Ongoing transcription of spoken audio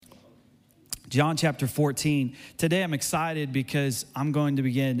John chapter 14. Today I'm excited because I'm going to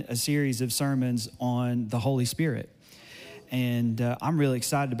begin a series of sermons on the Holy Spirit. And I'm really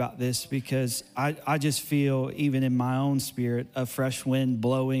excited about this because I just feel, even in my own spirit, a fresh wind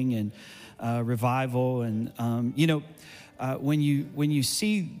blowing and revival. And, when you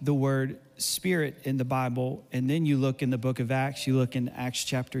see the word Spirit in the Bible, and then you look in the book of Acts, you look in Acts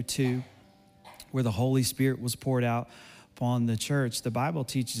chapter 2, where the Holy Spirit was poured out upon the church, the Bible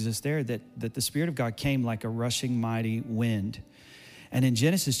teaches us there that the Spirit of God came like a rushing mighty wind. And in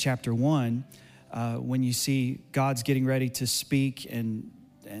Genesis chapter 1, when you see God's getting ready to speak and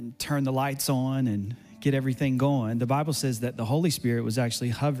turn the lights on and get everything going, the Bible says that the Holy Spirit was actually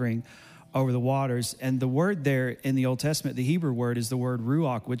hovering over the waters. And the word there in the Old Testament, the Hebrew word, is the word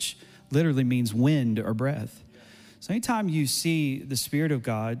ruach, which literally means wind or breath. So anytime you see the Spirit of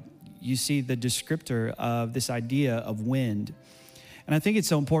God, you see the descriptor of this idea of wind. And I think it's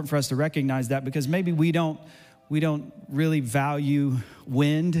so important for us to recognize that, because maybe we don't really value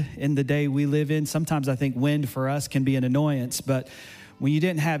wind in the day we live in. Sometimes I think wind for us can be an annoyance, but when you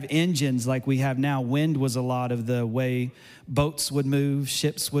didn't have engines like we have now, wind was a lot of the way boats would move,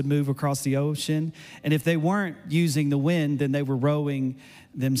 ships would move across the ocean. And if they weren't using the wind, then they were rowing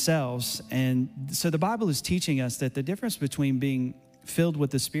themselves. And so the Bible is teaching us that the difference between being filled with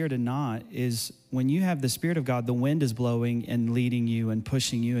the Spirit and not is when you have the Spirit of God, the wind is blowing and leading you and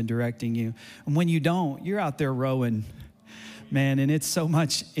pushing you and directing you. And when you don't, you're out there rowing, man, and it's so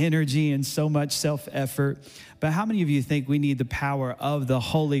much energy and so much self-effort. But how many of you think we need the power of the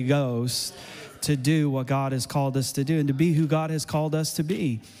Holy Ghost to do what God has called us to do and to be who God has called us to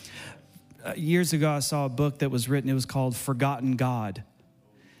be? Years ago, I saw a book that was written. It was called Forgotten God,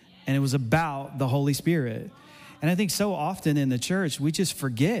 and it was about the Holy Spirit. And I think so often in the church, we just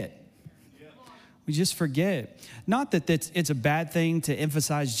forget. We just forget. Not that it's a bad thing to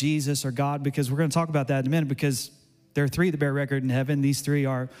emphasize Jesus or God, because we're going to talk about that in a minute, because there are three that bear record in heaven. These three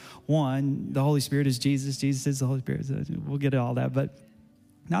are one. The Holy Spirit is Jesus. Jesus is the Holy Spirit. We'll get to all that. But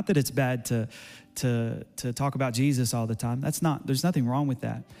not that it's bad to talk about Jesus all the time. There's nothing wrong with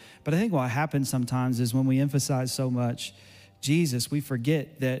that. But I think what happens sometimes is when we emphasize so much Jesus, we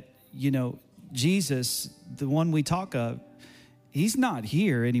forget that, Jesus, the one we talk of, he's not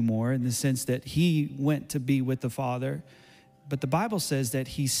here anymore in the sense that he went to be with the Father. But the Bible says that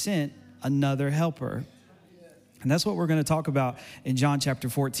he sent another helper. And that's what we're going to talk about in John chapter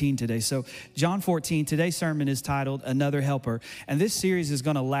 14 today. So John 14, today's sermon is titled Another Helper. And this series is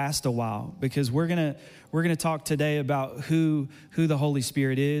going to last a while, because we're going to talk today about who the Holy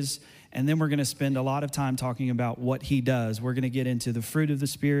Spirit is. And then we're going to spend a lot of time talking about what he does. We're going to get into the fruit of the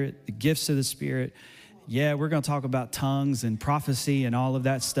Spirit, the gifts of the Spirit. Yeah, we're going to talk about tongues and prophecy and all of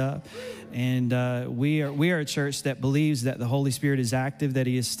that stuff. And we are a church that believes that the Holy Spirit is active, that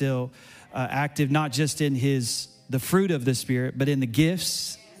he is still active, not just in the fruit of the Spirit, but in the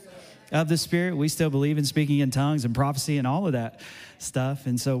gifts of the Spirit. We still believe in speaking in tongues and prophecy and all of that stuff.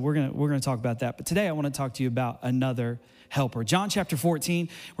 And so we're going to talk about that. But today I want to talk to you about another helper. John chapter 14,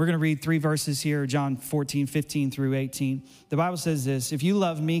 we're going to read 3 verses here, John 14, 15 through 18. The Bible says this: if you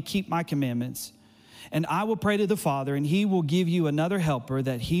love me, keep my commandments, and I will pray to the Father, and he will give you another helper,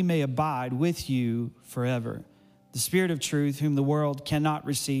 that he may abide with you forever. The Spirit of truth, whom the world cannot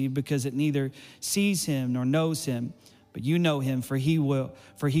receive, because it neither sees him nor knows him, but you know him, for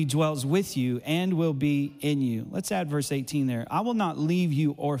he dwells with you and will be in you. Let's add verse 18 there. I will not leave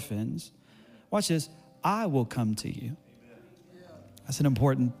you orphans. Watch this. I will come to you. That's an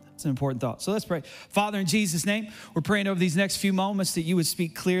important thought. So let's pray. Father, in Jesus' name, we're praying over these next few moments that you would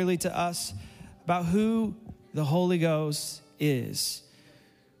speak clearly to us about who the Holy Ghost is.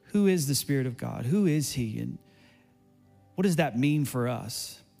 Who is the Spirit of God? Who is he? And what does that mean for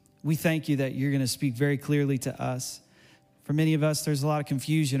us? We thank you that you're going to speak very clearly to us. For many of us, there's a lot of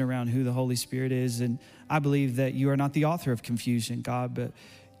confusion around who the Holy Spirit is. And I believe that you are not the author of confusion, God, but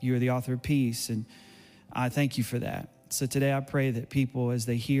you are the author of peace. And I thank you for that. So today I pray that people, as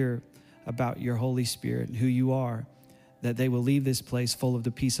they hear about your Holy Spirit and who you are, that they will leave this place full of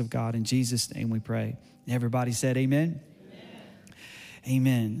the peace of God. In Jesus' name we pray. Everybody said amen?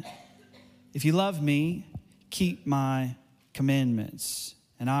 Amen. Amen. If you love me, keep my commandments,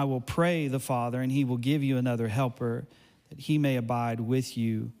 and I will pray the Father, and he will give you another helper, that he may abide with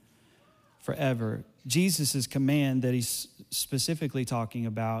you forever. Jesus' command that he's specifically talking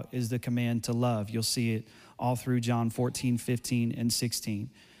about is the command to love. You'll see it all through John 14, 15, and 16.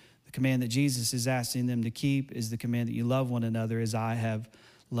 The command that Jesus is asking them to keep is the command that you love one another as I have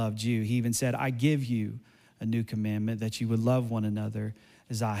loved you. He even said, I give you a new commandment, that you would love one another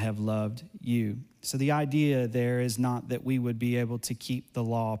as I have loved you. So the idea there is not that we would be able to keep the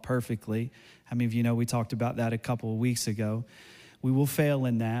law perfectly. How many of you know we talked about that a couple of weeks ago? We will fail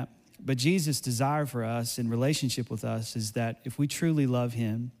in that. But Jesus' desire for us in relationship with us is that if we truly love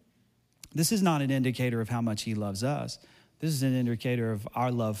him, this is not an indicator of how much he loves us. This is an indicator of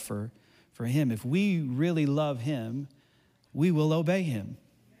our love for him. If we really love him, we will obey him.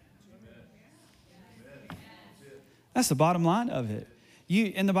 That's the bottom line of it.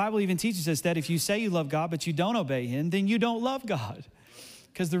 And the Bible even teaches us that if you say you love God, but you don't obey him, then you don't love God.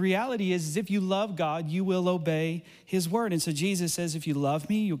 Because the reality is if you love God, you will obey his word. And so Jesus says, if you love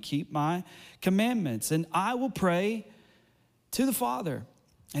me, you'll keep my commandments. And I will pray to the Father,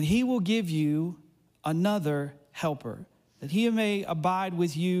 and he will give you another helper, that he may abide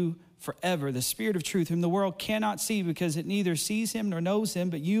with you forever, the Spirit of truth, whom the world cannot see because it neither sees him nor knows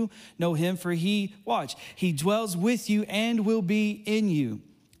him, but you know him, for he dwells with you and will be in you.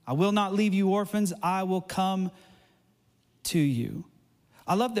 I will not leave you orphans, I will come to you.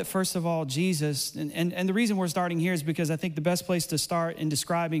 I love that, first of all, Jesus, and the reason we're starting here is because I think the best place to start in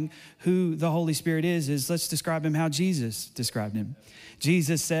describing who the Holy Spirit is let's describe him how Jesus described him.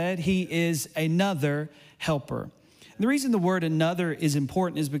 Jesus said he is another helper. The reason the word another is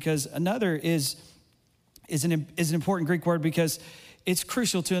important is because another is an important Greek word because it's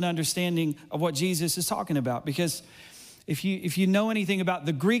crucial to an understanding of what Jesus is talking about. Because if you know anything about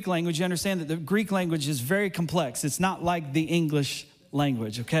the Greek language, you understand that the Greek language is very complex. It's not like the English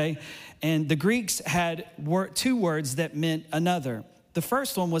language, okay? And the Greeks had two words that meant another. The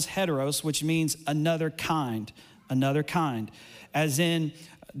first one was heteros, which means another kind, as in,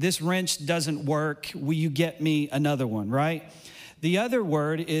 this wrench doesn't work, will you get me another one, right? The other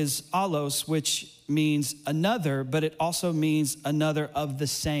word is allos, which means another, but it also means another of the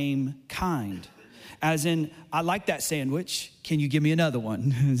same kind. As in, I like that sandwich, can you give me another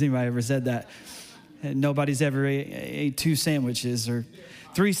one? Has anybody ever said that? Nobody's ever ate 2 sandwiches or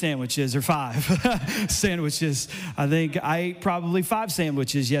 3 sandwiches or 5 sandwiches. I think I ate probably 5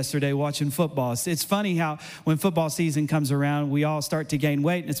 sandwiches yesterday watching football. It's funny how when football season comes around, we all start to gain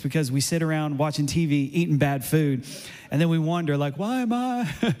weight, and it's because we sit around watching TV, eating bad food, and then we wonder, like, why am I?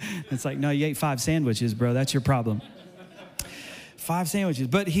 It's like, no, you ate 5 sandwiches, bro. That's your problem. 5 sandwiches.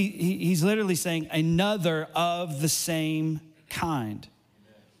 But he's literally saying another of the same kind.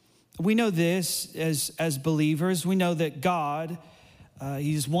 We know this as believers. We know that God,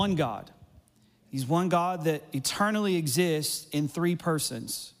 he's one God. He's one God that eternally exists in 3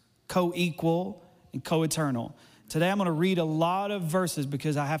 persons, co-equal and co-eternal. Today I'm going to read a lot of verses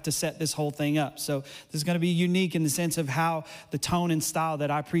because I have to set this whole thing up. So this is going to be unique in the sense of how the tone and style that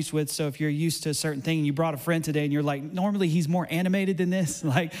I preach with. So if you're used to a certain thing and you brought a friend today and you're like, normally he's more animated than this.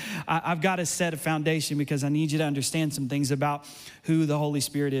 Like I've got to set a foundation because I need you to understand some things about who the Holy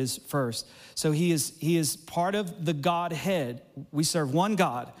Spirit is first. So he is part of the Godhead. We serve one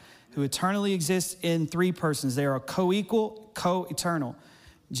God who eternally exists in 3 persons. They are co-equal, co-eternal.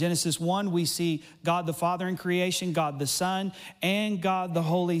 Genesis 1, we see God the Father in creation, God the Son, and God the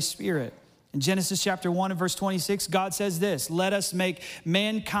Holy Spirit. In Genesis chapter 1 and verse 26, God says this, let us make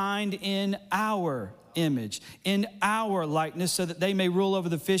mankind in our image, in our likeness, so that they may rule over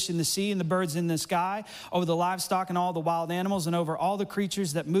the fish in the sea and the birds in the sky, over the livestock and all the wild animals, and over all the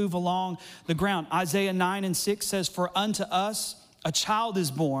creatures that move along the ground. Isaiah 9 and 6 says, for unto us a child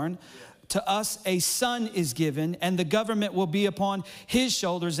is born, to us a son is given, and the government will be upon his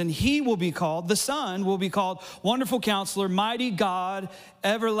shoulders, and the son will be called Wonderful Counselor, Mighty God,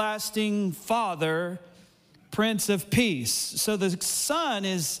 Everlasting Father, Prince of Peace. So the Son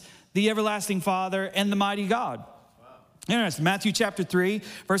is the Everlasting Father and the Mighty God. Interesting. Matthew chapter 3,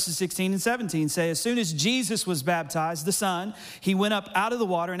 verses 16 and 17 say, as soon as Jesus was baptized, the Son, he went up out of the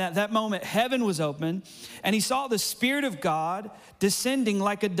water, and at that moment heaven was open, and he saw the Spirit of God descending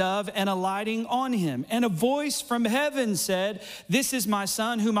like a dove and alighting on him. And a voice from heaven said, this is my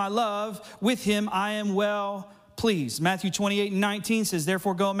Son whom I love, with him I am well pleased. Matthew 28 and 19 says,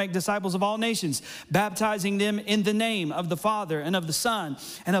 therefore go and make disciples of all nations, baptizing them in the name of the Father and of the Son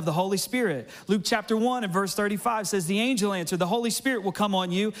and of the Holy Spirit. Luke chapter 1 and verse 35 says, the angel answered, the Holy Spirit will come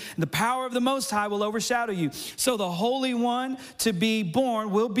on you, and the power of the Most High will overshadow you. So the Holy One to be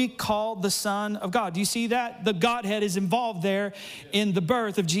born will be called the Son of God. Do you see that? The Godhead is involved there in the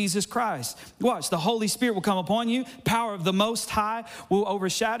birth of Jesus Christ. Watch, the Holy Spirit will come upon you, power of the Most High will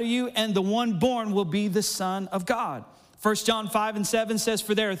overshadow you, and the one born will be the Son of God. 1 John 5:7 says,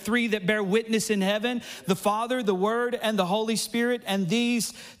 for there are three that bear witness in heaven, the Father, the Word, and the Holy Spirit, and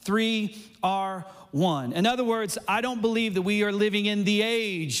these three are one. In other words, I don't believe that we are living in the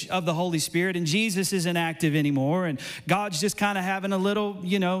age of the Holy Spirit and Jesus isn't active anymore and God's just kind of having a little,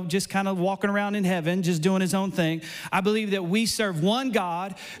 just kind of walking around in heaven, just doing his own thing. I believe that we serve one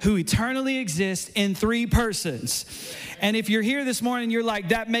God who eternally exists in three persons. And if you're here this morning, you're like,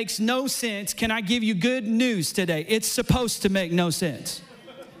 that makes no sense. Can I give you good news today? It's supposed to make no sense.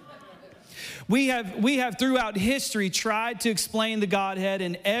 We have throughout history tried to explain the Godhead,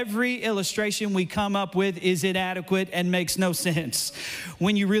 and every illustration we come up with is inadequate and makes no sense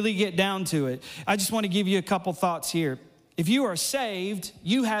when you really get down to it. I just want to give you a couple thoughts here. If you are saved,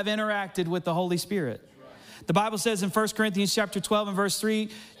 you have interacted with the Holy Spirit. The Bible says in 1 Corinthians chapter 12 and verse 3,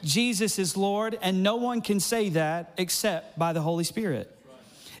 Jesus is Lord, and no one can say that except by the Holy Spirit.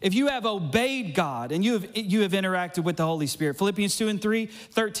 If you have obeyed God and you have interacted with the Holy Spirit. Philippians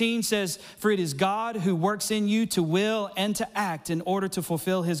 2:13 says, for it is God who works in you to will and to act in order to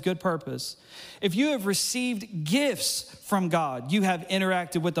fulfill his good purpose. If you have received gifts from God, you have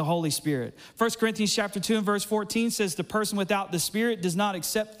interacted with the Holy Spirit. 1 Corinthians chapter 2 and verse 14 says, the person without the Spirit does not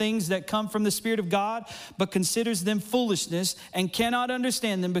accept things that come from the Spirit of God, but considers them foolishness and cannot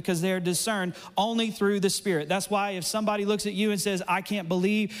understand them because they are discerned only through the Spirit. That's why if somebody looks at you and says, I can't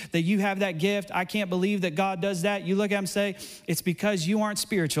believe that you have that gift, I can't believe that God does that, you look at them and say, it's because you aren't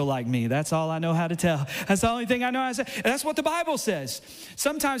spiritual like me. That's all I know how to tell. That's the only thing I know how to say. That's what the Bible says.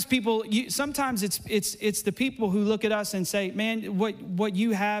 Sometimes it's the people who look at us and say, man, what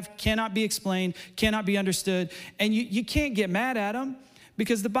you have cannot be explained, cannot be understood. And you can't get mad at them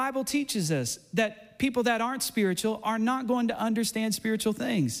because the Bible teaches us that people that aren't spiritual are not going to understand spiritual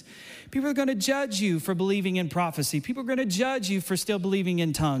things. People are going to judge you for believing in prophecy. People are going to judge you for still believing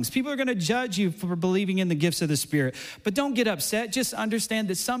in tongues. People are going to judge you for believing in the gifts of the Spirit. But don't get upset. Just understand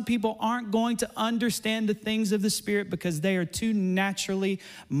that some people aren't going to understand the things of the Spirit because they are too naturally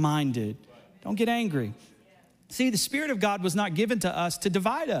minded. Don't get angry. See, the Spirit of God was not given to us to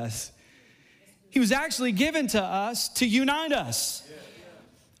divide us. He was actually given to us to unite us.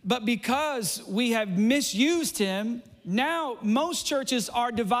 But because we have misused him, now most churches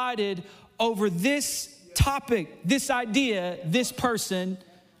are divided over this topic, this idea, this person,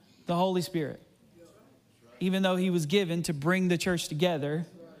 the Holy Spirit. Even though he was given to bring the church together,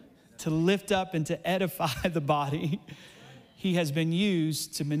 to lift up and to edify the body, he has been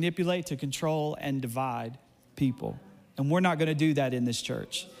used to manipulate, to control, and divide people. And we're not going to do that in this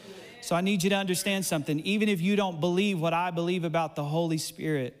church. So I need you to understand something. Even if you don't believe what I believe about the Holy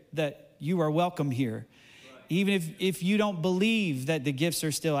Spirit, that you are welcome here. Even if you don't believe that the gifts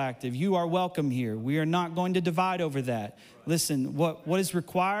are still active, you are welcome here. We are not going to divide over that. Listen, what is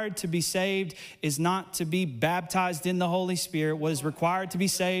required to be saved is not to be baptized in the Holy Spirit. What is required to be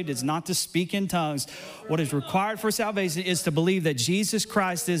saved is not to speak in tongues. What is required for salvation is to believe that Jesus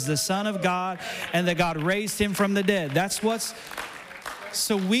Christ is the Son of God and that God raised him from the dead. That's what's...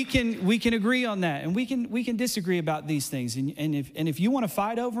 So we can agree on that, and we can disagree about these things. And if you want to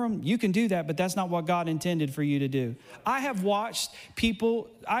fight over them, you can do that, but that's not what God intended for you to do. I've watched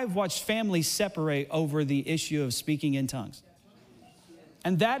families separate over the issue of speaking in tongues.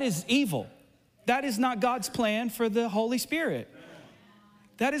 And that is evil. That is not God's plan for the Holy Spirit.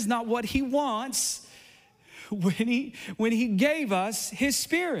 That is not what he wants when he gave us his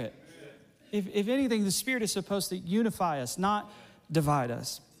Spirit. If anything, the Spirit is supposed to unify us, not divide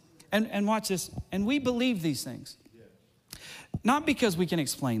us. And watch this. And we believe these things. Not because we can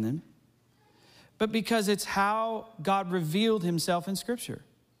explain them, but because it's how God revealed himself in Scripture.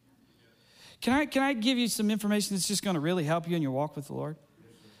 Can I give you some information that's just going to really help you in your walk with the Lord?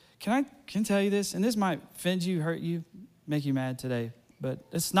 Can I tell you this? And this might offend you, hurt you, make you mad today, but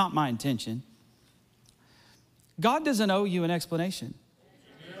it's not my intention. God doesn't owe you an explanation.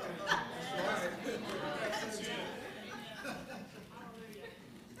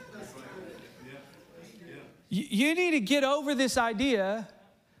 You need to get over this idea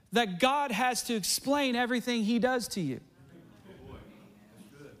that God has to explain everything he does to you.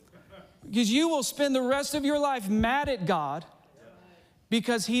 Because you will spend the rest of your life mad at God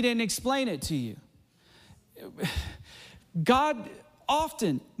because he didn't explain it to you. God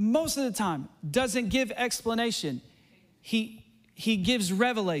often, most of the time, doesn't give explanation. He gives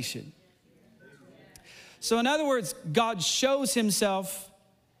revelation. So in other words, God shows himself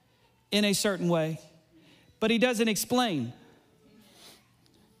in a certain way, but he doesn't explain.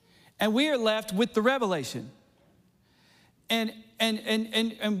 And we are left with the revelation. And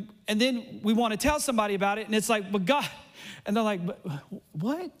then we want to tell somebody about it, and it's like, but God, and they're like, but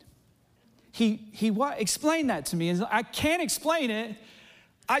what? He what? Explain that to me. And I can't explain it.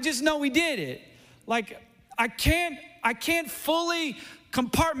 I just know he did it. Like, I can't fully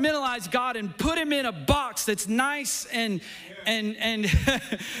compartmentalize God and put him in a box that's nice and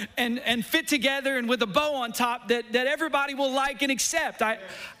fit together and with a bow on top that everybody will like and accept.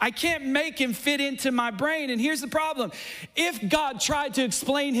 I can't make him fit into my brain. And here's the problem. If God tried to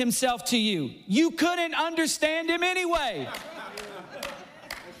explain himself to you, you couldn't understand him anyway.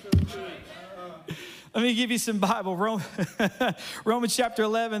 Let me give you some Bible. Romans chapter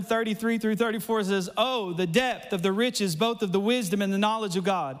 11, 33 through 34 says, oh, the depth of the riches, both of the wisdom and the knowledge of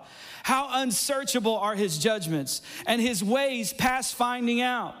God. How unsearchable are his judgments, and his ways past finding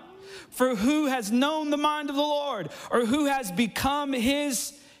out. For who has known the mind of the Lord, or who has become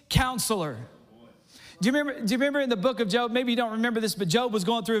his counselor? Do you remember in the book of Job, maybe you don't remember this, but Job was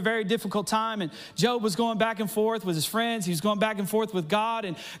going through a very difficult time, and Job was going back and forth with his friends. He was going back and forth with God,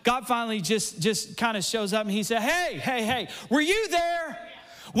 and God finally just kind of shows up, and he said, hey, were you there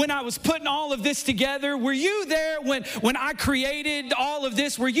when I was putting all of this together? Were you there when I created all of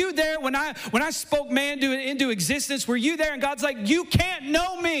this? Were you there when I spoke man into existence? Were you there? And God's like, you can't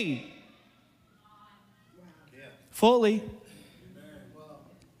know me fully.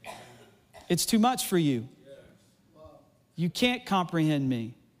 It's too much for you. You can't comprehend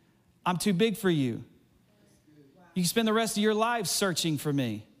me. I'm too big for you. You can spend the rest of your life searching for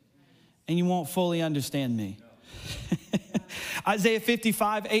me, and you won't fully understand me. Isaiah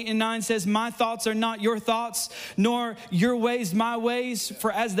 55, 8 and 9 says, my thoughts are not your thoughts, nor your ways my ways.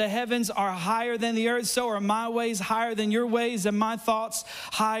 For as the heavens are higher than the earth, so are my ways higher than your ways, and my thoughts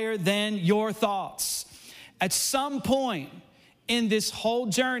higher than your thoughts. At some point in this whole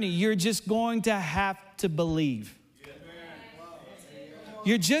journey, you're just going to have to believe.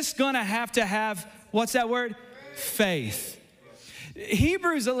 You're just going to have, what's that word? Faith.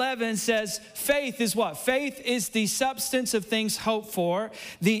 Hebrews 11 says faith is what? Faith is the substance of things hoped for,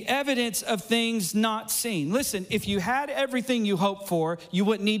 the evidence of things not seen. Listen, if you had everything you hoped for, you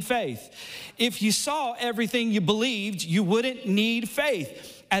wouldn't need faith. If you saw everything you believed, you wouldn't need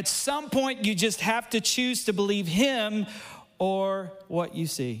faith. At some point, you just have to choose to believe him or what you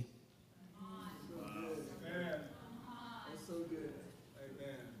see.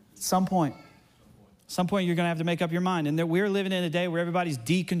 Some point you're going to have to make up your mind. And we're living in a day where everybody's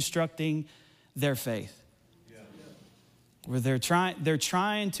deconstructing their faith. Where they're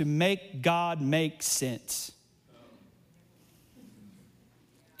trying to make God make sense.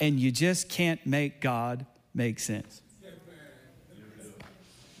 And you just can't make God make sense.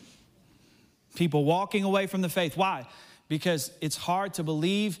 People walking away from the faith. Why? Because it's hard to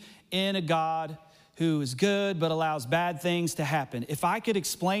believe in a God who is good but allows bad things to happen. If I could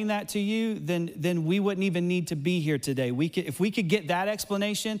explain that to you, then we wouldn't even need to be here today. If we could get that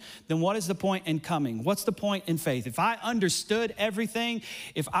explanation, then what is the point in coming? What's the point in faith? If I understood everything,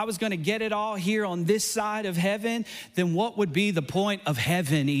 if I was going to get it all here on this side of heaven, then what would be the point of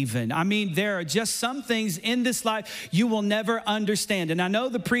heaven even? I mean, there are just some things in this life you will never understand. And I know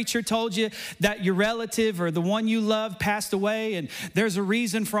the preacher told you that your relative or the one you love passed away, and there's a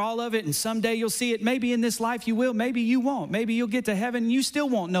reason for all of it, and someday you'll see it. Maybe in this life you will, maybe you won't. Maybe you'll get to heaven and you still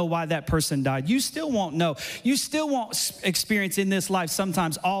won't know why that person died. You still won't know. You still won't experience in this life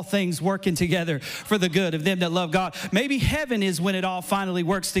sometimes all things working together for the good of them that love God. Maybe heaven is when it all finally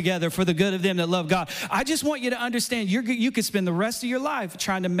works together for the good of them that love God. I just want you to understand you could spend the rest of your life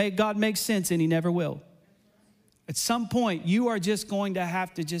trying to make God make sense, and he never will. At some point, you are just going to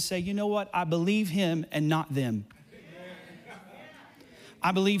have to just say, you know what? I believe him and not them.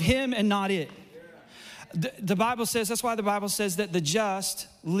 I believe him and not it. The Bible says, that's why the Bible says that the just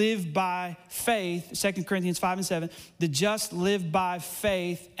live by faith, 2 Corinthians 5 and 7, the just live by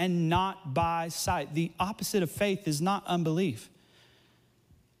faith and not by sight. The opposite of faith is not unbelief.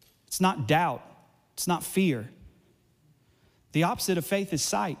 It's not doubt. It's not fear. The opposite of faith is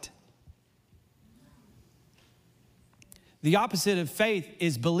sight. The opposite of faith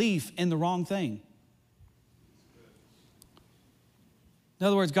is belief in the wrong thing. In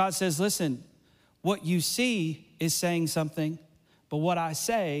other words, God says, listen, what you see is saying something, but what I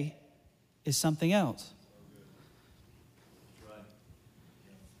say is something else.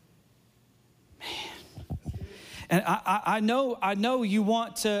 Man. And I know you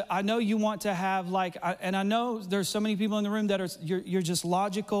want to have like, and I know there's so many people in the room that are, you're just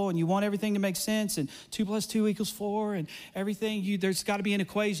logical and you want everything to make sense, and 2 + 2 = 4 and everything. There's got to be an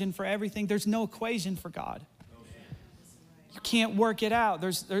equation for everything. There's no equation for God. You can't work it out.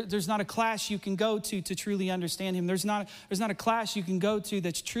 There's not a class you can go to truly understand him. There's not a class you can go to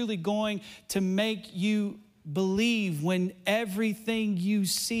that's truly going to make you believe when everything you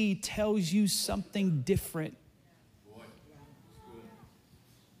see tells you something different.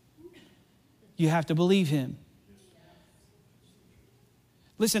 You have to believe him.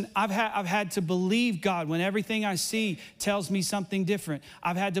 Listen, I've had to believe God when everything I see tells me something different.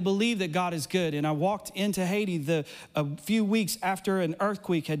 I've had to believe that God is good. And I walked into Haiti a few weeks after an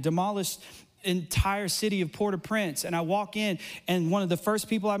earthquake had demolished entire city of Port-au-Prince. And I walk in, and one of the first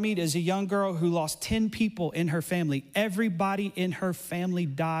people I meet is a young girl who lost 10 people in her family. Everybody in her family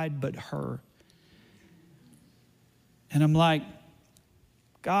died but her. And I'm like,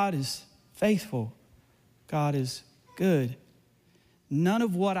 God is faithful. God is good. None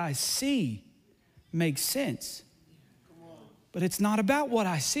of what I see makes sense. But it's not about what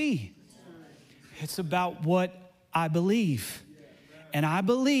I see. It's about what I believe. And I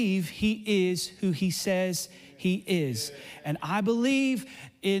believe he is who he says he is. And I believe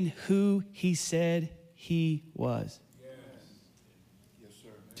in who he said he was.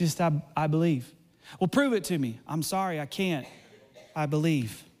 Just I believe. Well, prove it to me. I'm sorry, I can't. I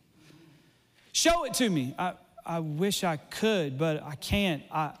believe. Show it to me. I wish I could, but I can't.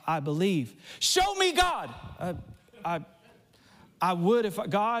 I believe. Show me God. I would if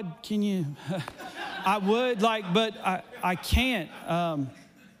God, can you? I would but I can't.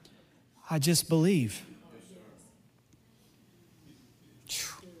 I just believe.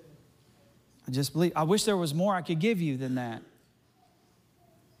 I just believe. I wish there was more I could give you than that.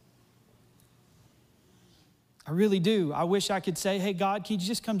 I really do. I wish I could say, hey, God, can you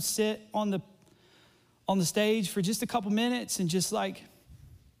just come sit on the stage for just a couple minutes and just like,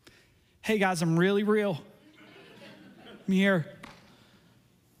 hey, guys, I'm really real. I'm here.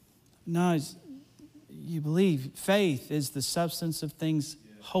 No, you believe. Faith is the substance of things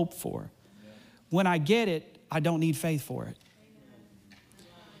hoped for. When I get it, I don't need faith for it.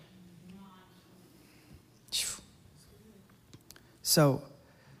 So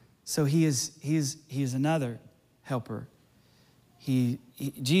he is another helper.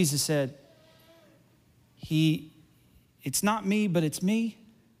 Jesus said, it's not me, but it's me.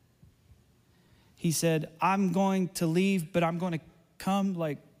 He said, I'm going to leave, but I'm going to come.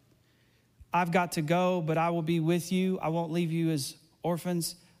 Like, I've got to go, but I will be with you. I won't leave you as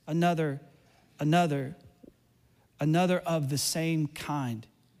orphans. Another of the same kind.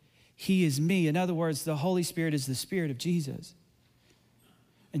 He is me. In other words, the Holy Spirit is the Spirit of Jesus.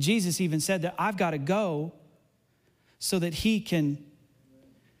 And Jesus even said that I've got to go so that he can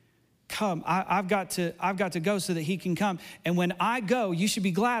come. I've got to go so that he can come. And when I go, you should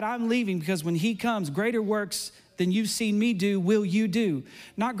be glad I'm leaving, because when he comes, greater works than you've seen me do will you do.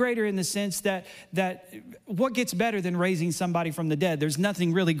 Not greater in the sense that what gets better than raising somebody from the dead? There's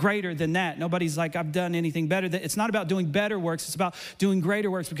nothing really greater than that. Nobody's like, I've done anything better. It's not about doing better works. It's about doing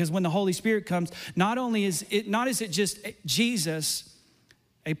greater works, because when the Holy Spirit comes, not is it just Jesus,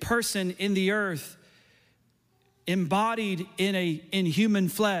 a person in the earth, embodied in human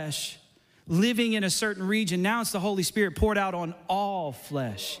flesh, living in a certain region. Now it's the Holy Spirit poured out on all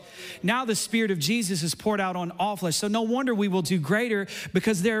flesh. Now the Spirit of Jesus is poured out on all flesh. So no wonder we will do greater,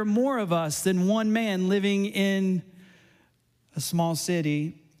 because there are more of us than one man living in a small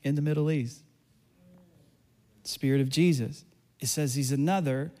city in the Middle East. Spirit of Jesus. It says he's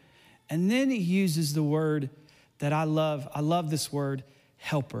another. And then he uses the word that I love. I love this word,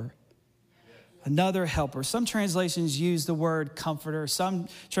 helper. Another helper. Some translations use the word comforter. Some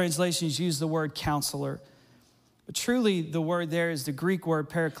translations use the word counselor. But truly, the word there is the Greek word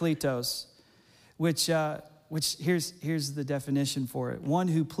parakletos, which here's the definition for it. One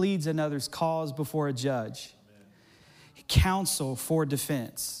who pleads another's cause before a judge. Counsel for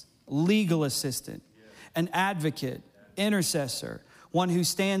defense. Legal assistant. An advocate. Intercessor. One who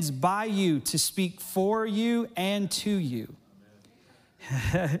stands by you to speak for you and to you.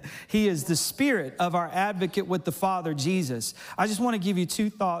 He is the Spirit of our advocate with the Father, Jesus. I just want to give you two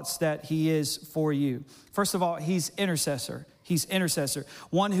thoughts that he is for you. First of all, he's intercessor. He's intercessor,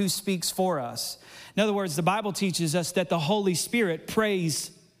 one who speaks for us. In other words, the Bible teaches us that the Holy Spirit prays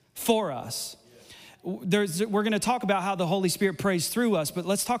for us. We're going to talk about how the Holy Spirit prays through us, but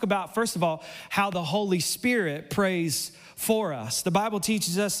let's talk about, first of all, how the Holy Spirit prays for us. The Bible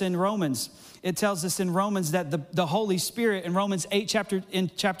teaches us in Romans, it tells us in Romans that the Holy Spirit, in Romans 8,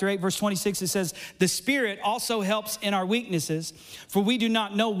 chapter 8, verse 26, it says, the Spirit also helps in our weaknesses, for we do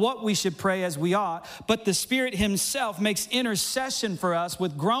not know what we should pray as we ought, but the Spirit himself makes intercession for us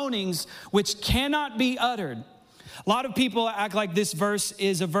with groanings which cannot be uttered. A lot of people act like this verse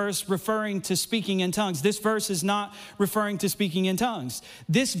is a verse referring to speaking in tongues. This verse is not referring to speaking in tongues.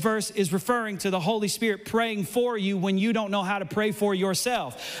 This verse is referring to the Holy Spirit praying for you when you don't know how to pray for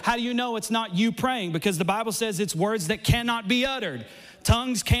yourself. How do you know it's not you praying? Because the Bible says it's words that cannot be uttered.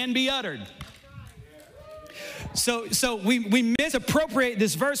 Tongues can be uttered. So we misappropriate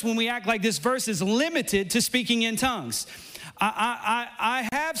this verse when we act like this verse is limited to speaking in tongues. I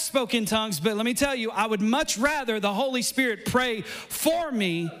have spoken tongues, but let me tell you, I would much rather the Holy Spirit pray for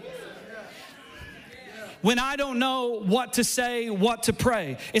me when I don't know what to say, what to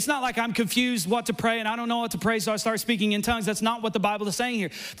pray. It's not like I'm confused what to pray and I don't know what to pray, so I start speaking in tongues. That's not what the Bible is saying here.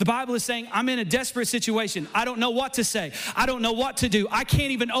 The Bible is saying I'm in a desperate situation. I don't know what to say. I don't know what to do. I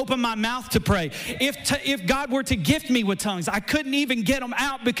can't even open my mouth to pray. If God were to gift me with tongues, I couldn't even get them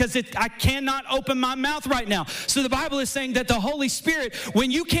out because I cannot open my mouth right now. So the Bible is saying that the Holy Spirit,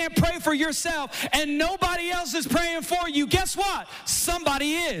 when you can't pray for yourself and nobody else is praying for you, guess what?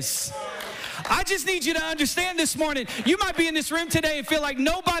 Somebody is. I just need you to understand this morning, you might be in this room today and feel like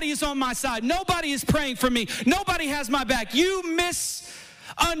nobody is on my side. Nobody is praying for me. Nobody has my back. You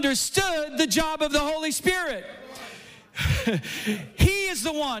misunderstood the job of the Holy Spirit. He is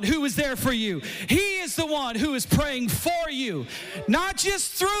the one who is there for you. He is the one who is praying for you. Not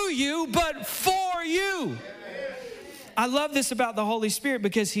just through you, but for you. I love this about the Holy Spirit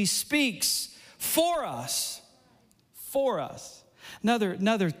because he speaks for us. For us.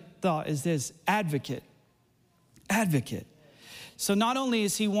 Another thought is this: advocate. Advocate. So not only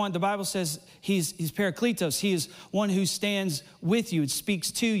is he one, the Bible says he's Parakletos. He is one who stands with you and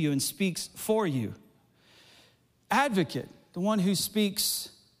speaks to you and speaks for you. Advocate, the one who speaks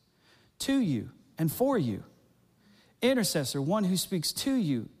to you and for you. Intercessor, one who speaks to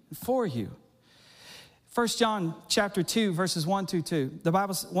you and for you. 1 John chapter 2, verses 1 through 2. The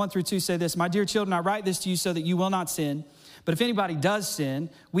Bible 1 through 2 say this: "My dear children, I write this to you so that you will not sin. But if anybody does sin,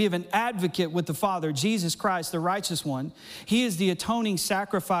 we have an advocate with the Father, Jesus Christ, the righteous one. He is the atoning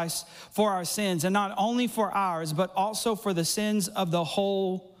sacrifice for our sins, and not only for ours, but also for the sins of the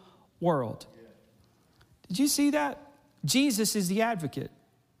whole world." Did you see that? Jesus is the advocate.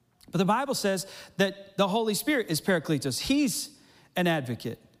 But the Bible says that the Holy Spirit is Parakletos. He's an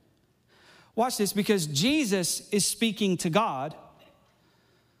advocate. Watch this, because Jesus is speaking to God.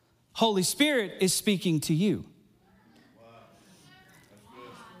 Holy Spirit is speaking to you.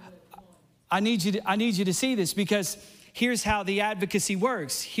 I need you to see this, because here's how the advocacy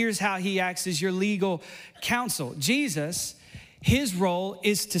works. Here's how he acts as your legal counsel. Jesus, his role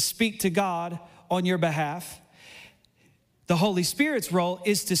is to speak to God on your behalf. The Holy Spirit's role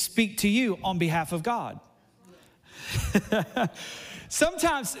is to speak to you on behalf of God.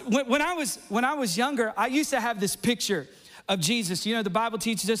 Sometimes when I was younger, I used to have this picture of Jesus. You know, the Bible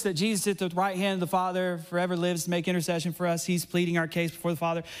teaches us that Jesus at the right hand of the Father forever lives to make intercession for us. He's pleading our case before the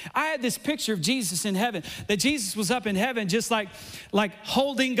Father. I had this picture of Jesus in heaven, that Jesus was up in heaven just like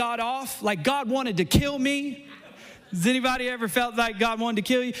holding God off, like God wanted to kill me. Has anybody ever felt like God wanted to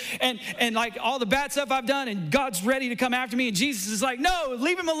kill you? And like all the bad stuff I've done, and God's ready to come after me, and Jesus is like, no,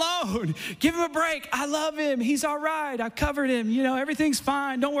 leave him alone. Give him a break. I love him. He's all right. I covered him. You know, everything's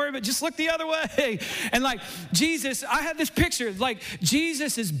fine. Don't worry about it. Just look the other way. And like Jesus, I had this picture, like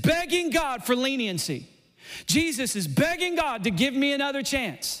Jesus is begging God for leniency. Jesus is begging God to give me another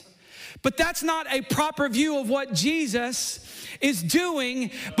chance. But that's not a proper view of what Jesus is doing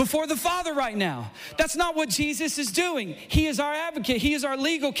before the Father right now. That's not what Jesus is doing. He is our advocate. He is our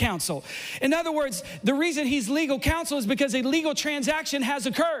legal counsel. In other words, the reason he's legal counsel is because a legal transaction has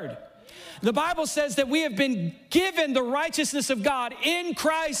occurred. The Bible says that we have been given the righteousness of God in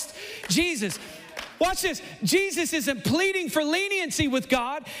Christ Jesus. Watch this. Jesus isn't pleading for leniency with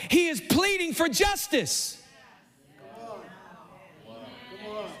God. He is pleading for justice.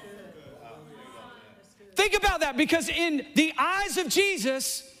 Think about that, because in the eyes of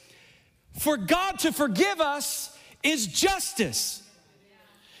Jesus, for God to forgive us is justice.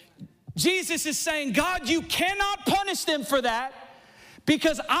 Jesus is saying, God, you cannot punish them for that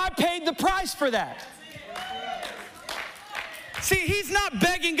because I paid the price for that. See, he's not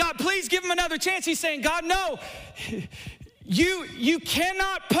begging God, please give him another chance. He's saying, God, no, you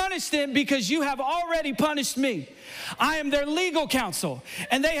cannot punish them because you have already punished me. I am their legal counsel,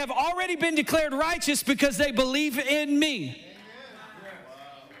 and they have already been declared righteous because they believe in me.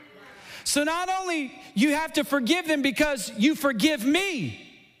 So not only you have to forgive them because you forgive me,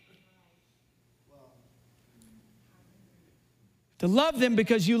 to love them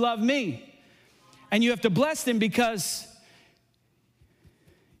because you love me, and you have to bless them because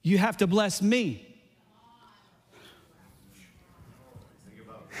you have to bless me.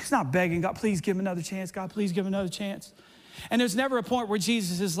 He's not begging, God, please give him another chance. God, please give him another chance. And there's never a point where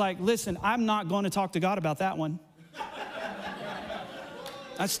Jesus is like, listen, I'm not going to talk to God about that one.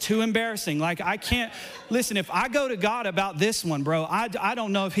 That's too embarrassing. Like, I can't, listen, if I go to God about this one, bro, I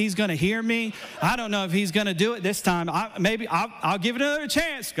don't know if he's going to hear me. I don't know if he's going to do it this time. Maybe I'll give it another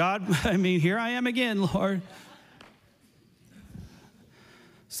chance, God. I mean, here I am again, Lord.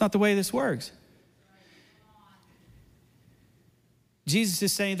 It's not the way this works. Jesus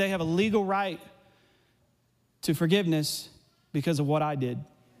is saying they have a legal right to forgiveness because of what I did.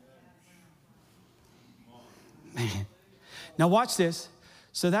 Man. Now watch this.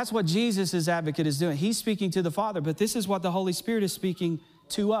 So that's what Jesus' advocate is doing. He's speaking to the Father, but this is what the Holy Spirit is speaking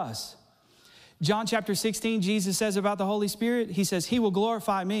to us. John chapter 16, Jesus says about the Holy Spirit, he says, he will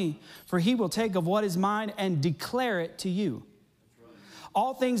glorify me, for he will take of what is mine and declare it to you.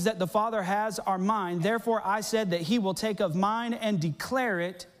 All things that the Father has are mine. Therefore, I said that he will take of mine and declare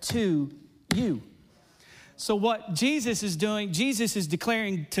it to you. So what Jesus is doing, Jesus is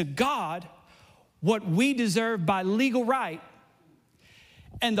declaring to God what we deserve by legal right.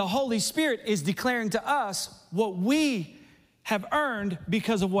 And the Holy Spirit is declaring to us what we have earned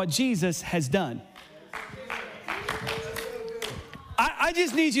because of what Jesus has done. I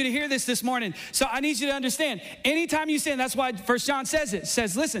just need you to hear this morning. So I need you to understand, anytime you sin, that's why 1 John says it. It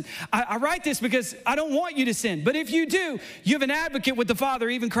says, listen, I write this because I don't want you to sin. But if you do, you have an advocate with the Father,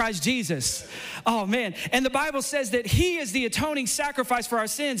 even Christ Jesus. Oh, man. And the Bible says that he is the atoning sacrifice for our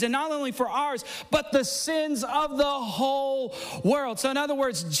sins, and not only for ours, but the sins of the whole world. So in other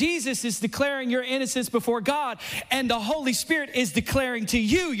words, Jesus is declaring your innocence before God, and the Holy Spirit is declaring to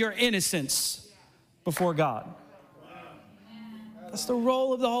you your innocence before God. That's the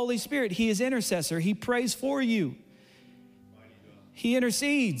role of the Holy Spirit. He is intercessor. He prays for you. He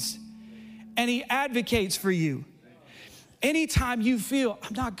intercedes. And he advocates for you. Anytime you feel,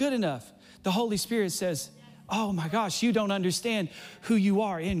 I'm not good enough, the Holy Spirit says, oh my gosh, you don't understand who you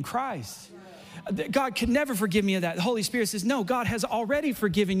are in Christ. God could never forgive me of that. The Holy Spirit says, no, God has already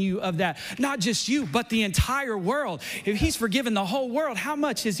forgiven you of that. Not just you, but the entire world. If he's forgiven the whole world, how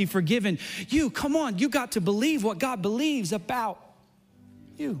much has he forgiven you? Come on, you got to believe what God believes about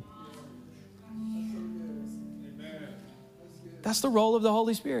you. That's the role of the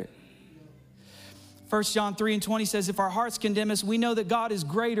Holy Spirit. 1 John 3:20 says, if our hearts condemn us, we know that God is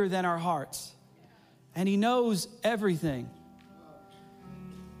greater than our hearts, and he knows everything.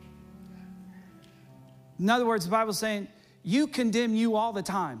 In other words, the Bible's saying, you condemn you all the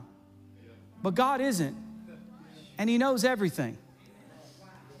time, but God isn't, and he knows everything.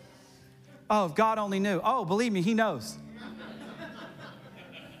 Oh, if God only knew. Oh, believe me, he knows.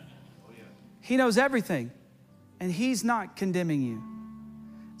 He knows everything, and he's not condemning you.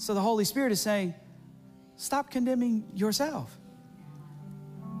 So the Holy Spirit is saying, stop condemning yourself.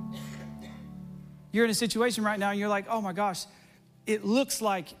 You're in a situation right now, and you're like, oh my gosh, it looks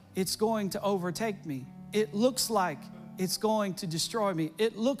like it's going to overtake me. It looks like it's going to destroy me.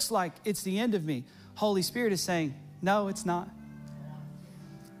 It looks like it's the end of me. Holy Spirit is saying, no, it's not.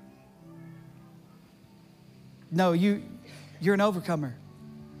 No, you're an overcomer.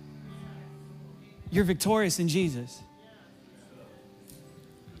 You're victorious in Jesus.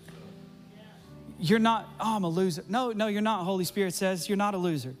 You're not, oh, I'm a loser. No, you're not. Holy Spirit says you're not a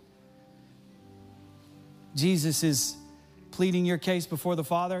loser. Jesus is pleading your case before the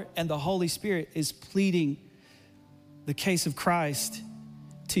Father, and the Holy Spirit is pleading the case of Christ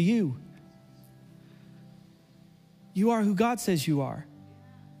to you. You are who God says you are.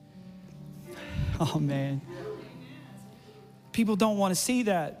 Oh, man. People don't want to see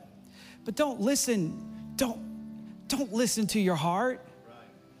that. But don't listen. Don't listen to your heart.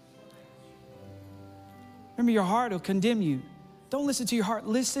 Remember, your heart will condemn you. Don't listen to your heart.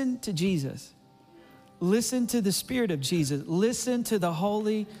 Listen to Jesus. Listen to the Spirit of Jesus. Listen to the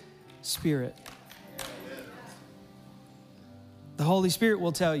Holy Spirit. The Holy Spirit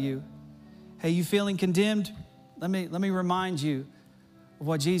will tell you, hey, you feeling condemned? Let me remind you of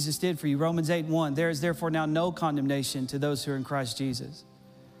what Jesus did for you. Romans 8:1. There is therefore now no condemnation to those who are in Christ Jesus.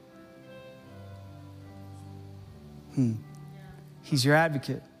 He's your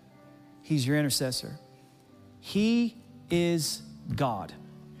advocate. He's your intercessor. He is God.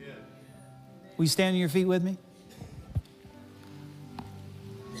 Will you stand on your feet with me?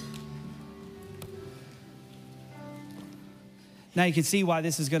 Now you can see why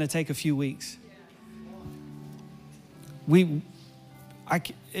this is going to take a few weeks.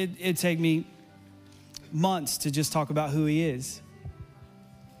 It'd take me months to just talk about who he is.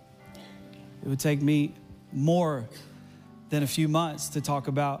 It would take me more than a few months to talk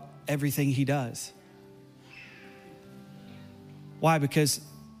about everything he does. Why? Because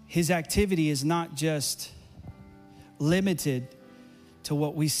his activity is not just limited to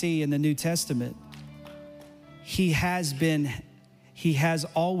what we see in the New Testament. He has been, he has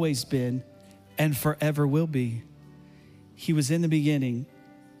always been, and forever will be. He was in the beginning.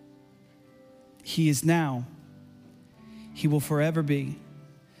 He is now. He will forever be.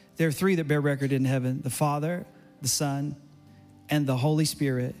 There are three that bear record in heaven: the Father, the Son, and the Holy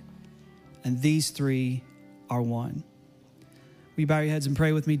Spirit. And these three are one. Will you bow your heads and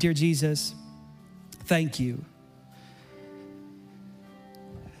pray with me? Dear Jesus, thank you.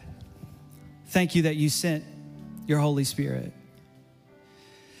 Thank you that you sent your Holy Spirit.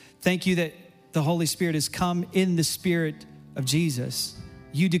 Thank you that the Holy Spirit has come in the Spirit of Jesus.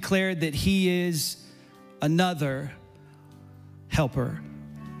 You declared that he is another helper.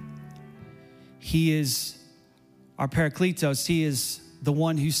 He is our Parakletos. He is the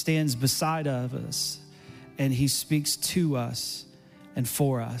one who stands beside of us, and he speaks to us and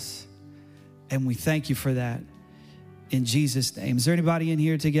for us. And we thank you for that in Jesus' name. Is there anybody in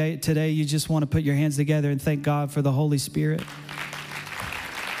here today you just want to put your hands together and thank God for the Holy Spirit?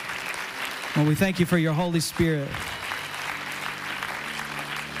 Well, we thank you for your Holy Spirit.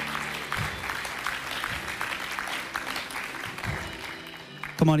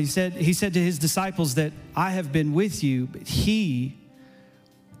 Come on, he said to his disciples that I have been with you, but he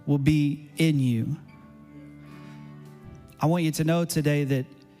will be in you. I want you to know today that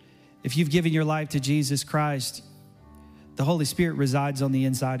if you've given your life to Jesus Christ, the Holy Spirit resides on the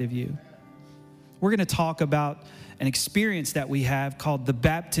inside of you. We're going to talk about an experience that we have called the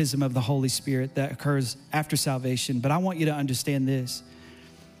baptism of the Holy Spirit that occurs after salvation. But I want you to understand this.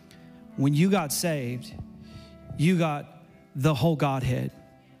 When you got saved, you got the whole Godhead.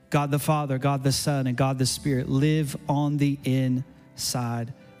 God the Father, God the Son, and God the Spirit live on the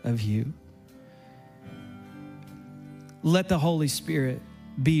inside of you. Let the Holy Spirit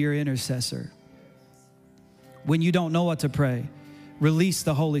be your intercessor. When you don't know what to pray, release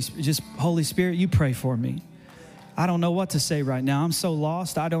the Holy Spirit. Just, Holy Spirit, you pray for me. I don't know what to say right now. I'm so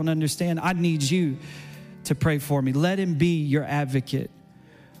lost. I don't understand. I need you to pray for me. Let him be your advocate.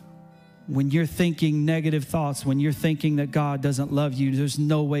 When you're thinking negative thoughts, when you're thinking that God doesn't love you, there's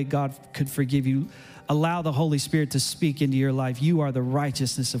no way God could forgive you. Allow the Holy Spirit to speak into your life. You are the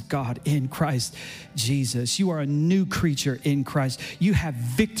righteousness of God in Christ Jesus. You are a new creature in Christ. You have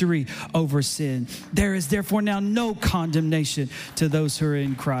victory over sin. There is therefore now no condemnation to those who are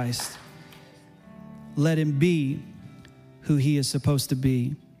in Christ. Let him be who he is supposed to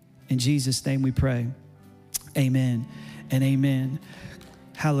be. In Jesus' name we pray. Amen and amen.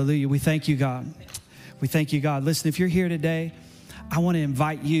 Hallelujah. We thank you, God. We thank you, God. Listen, if you're here today, I want to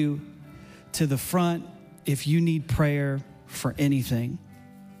invite you to the front if you need prayer for anything.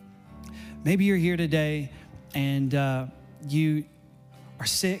 Maybe you're here today and you are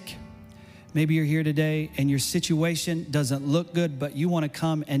sick. Maybe you're here today and your situation doesn't look good, but you want to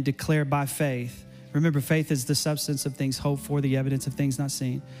come and declare by faith. Remember, faith is the substance of things hoped for, the evidence of things not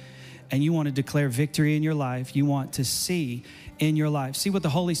seen. And you want to declare victory in your life. You want to see in your life. See, what the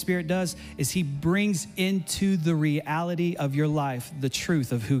Holy Spirit does is he brings into the reality of your life the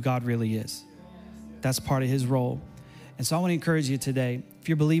truth of who God really is. That's part of his role. And so I want to encourage you today, if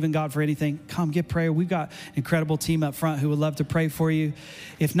you're believing God for anything, come get prayer. We've got an incredible team up front who would love to pray for you.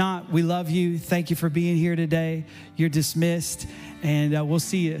 If not, we love you. Thank you for being here today. You're dismissed, and we'll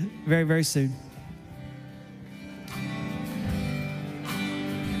see you very, very soon.